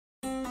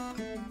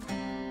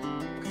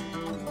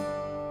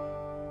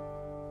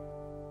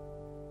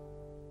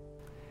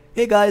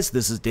Hey guys,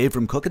 this is Dave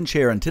from Cook and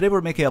Share, and today we're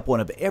making up one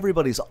of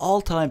everybody's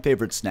all-time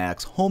favorite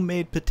snacks,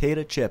 homemade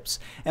potato chips.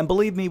 And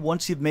believe me,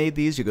 once you've made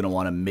these, you're going to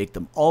want to make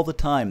them all the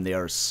time. They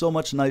are so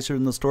much nicer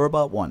than the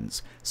store-bought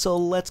ones. So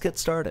let's get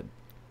started.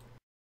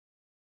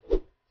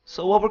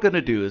 So what we're going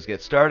to do is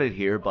get started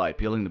here by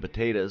peeling the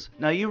potatoes.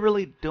 Now you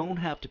really don't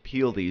have to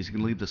peel these, you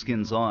can leave the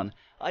skins on.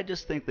 I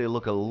just think they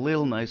look a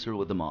little nicer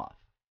with them off.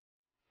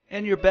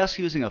 And you're best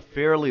using a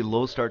fairly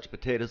low starch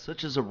potato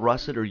such as a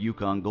russet or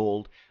Yukon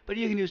Gold, but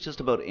you can use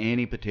just about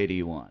any potato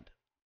you want.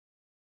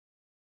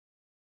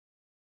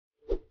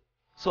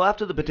 So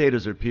after the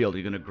potatoes are peeled,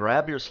 you're going to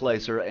grab your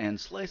slicer and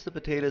slice the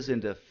potatoes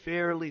into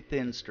fairly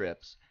thin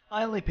strips.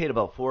 I only paid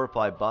about $4 or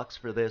 $5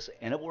 for this,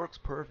 and it works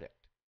perfect.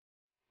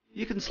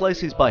 You can slice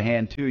these by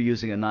hand too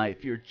using a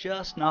knife. You're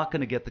just not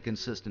going to get the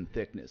consistent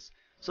thickness,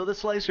 so the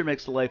slicer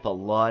makes life a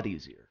lot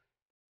easier.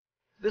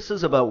 This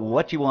is about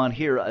what you want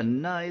here, a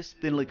nice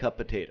thinly cut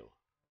potato.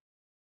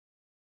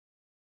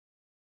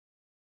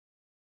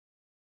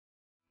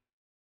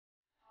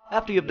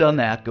 After you've done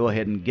that, go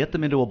ahead and get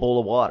them into a bowl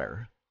of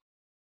water.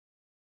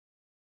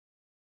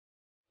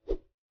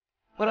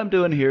 What I'm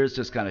doing here is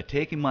just kind of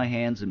taking my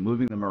hands and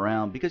moving them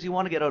around because you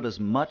want to get out as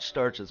much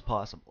starch as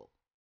possible.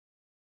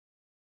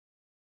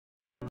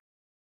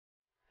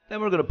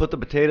 Then we're going to put the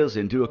potatoes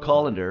into a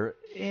colander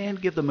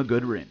and give them a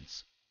good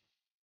rinse.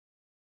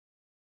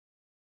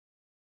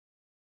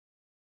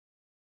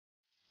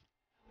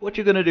 What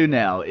you're going to do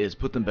now is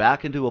put them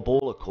back into a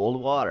bowl of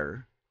cold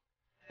water,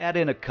 add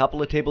in a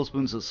couple of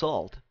tablespoons of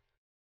salt,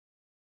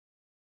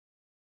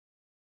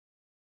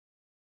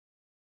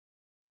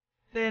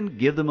 then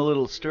give them a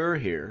little stir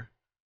here,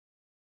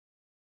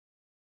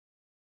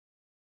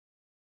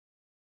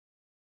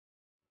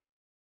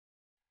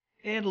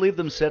 and leave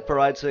them set for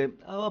I'd say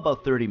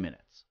about 30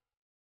 minutes.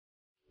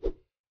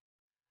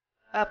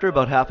 After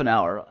about half an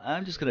hour,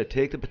 I'm just going to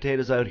take the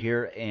potatoes out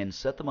here and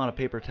set them on a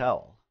paper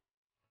towel.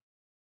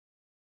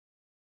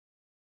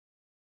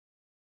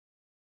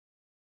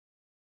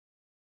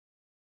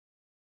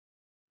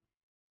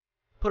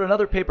 Put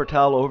another paper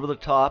towel over the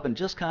top and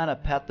just kind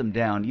of pat them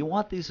down. You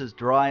want these as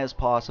dry as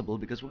possible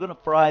because we're going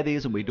to fry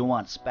these and we don't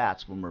want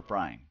spats when we're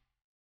frying.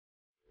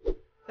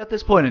 At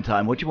this point in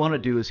time, what you want to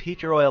do is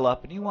heat your oil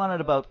up, and you want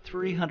it about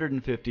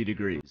 350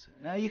 degrees.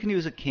 Now you can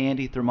use a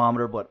candy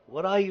thermometer, but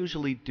what I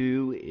usually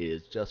do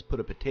is just put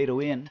a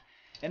potato in,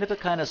 and if it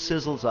kind of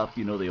sizzles up,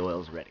 you know the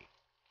oil's ready.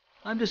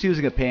 I'm just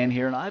using a pan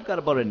here, and I've got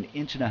about 1.5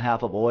 inches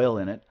of oil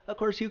in it. Of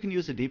course, you can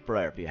use a deep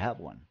fryer if you have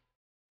one.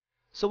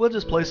 So we'll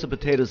just place the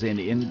potatoes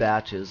in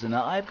batches, and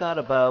I've got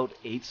about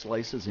 8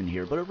 slices in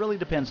here, but it really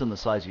depends on the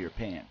size of your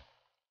pan.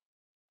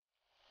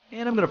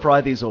 And I'm going to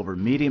fry these over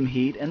medium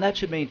heat, and that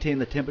should maintain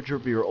the temperature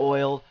of your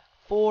oil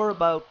for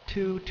about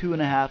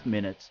 2–2.5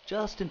 minutes,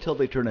 just until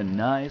they turn a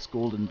nice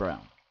golden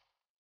brown.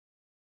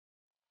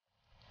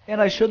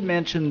 And I should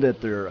mention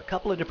that there are a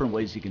couple of different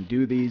ways you can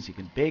do these. You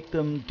can bake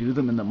them, do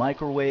them in the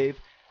microwave.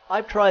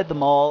 I've tried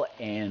them all,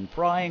 and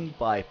frying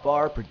by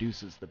far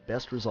produces the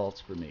best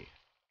results for me.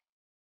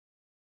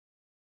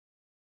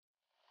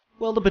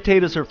 While the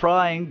potatoes are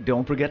frying,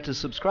 don't forget to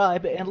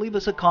subscribe and leave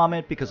us a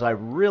comment because I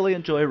really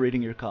enjoy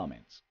reading your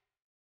comments.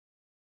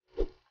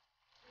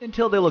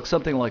 Until they look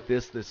something like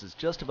this is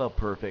just about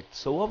perfect.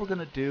 So what we're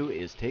going to do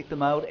is take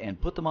them out and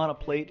put them on a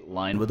plate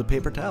lined with a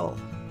paper towel.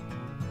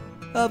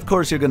 Of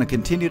course, you're going to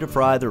continue to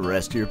fry the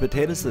rest of your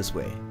potatoes this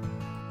way.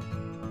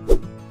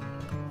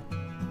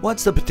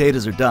 Once the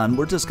potatoes are done,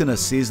 we're just going to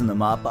season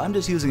them up. I'm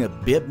just using a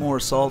bit more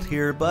salt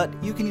here, but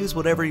you can use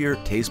whatever your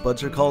taste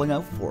buds are calling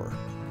out for.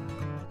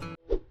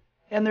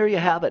 And there you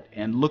have it.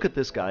 And look at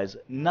this, guys.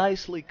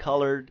 Nicely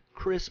colored,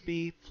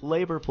 crispy,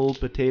 flavorful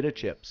potato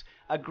chips.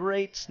 A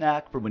great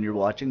snack for when you're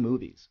watching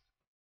movies.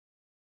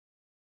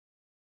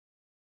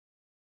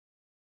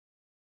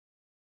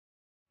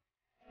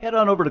 Head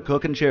on over to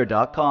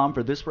cookandshare.com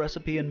for this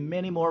recipe and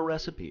many more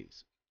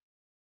recipes.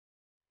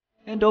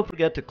 And don't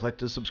forget to click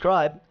to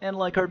subscribe and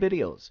like our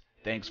videos.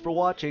 Thanks for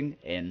watching,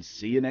 and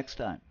see you next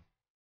time.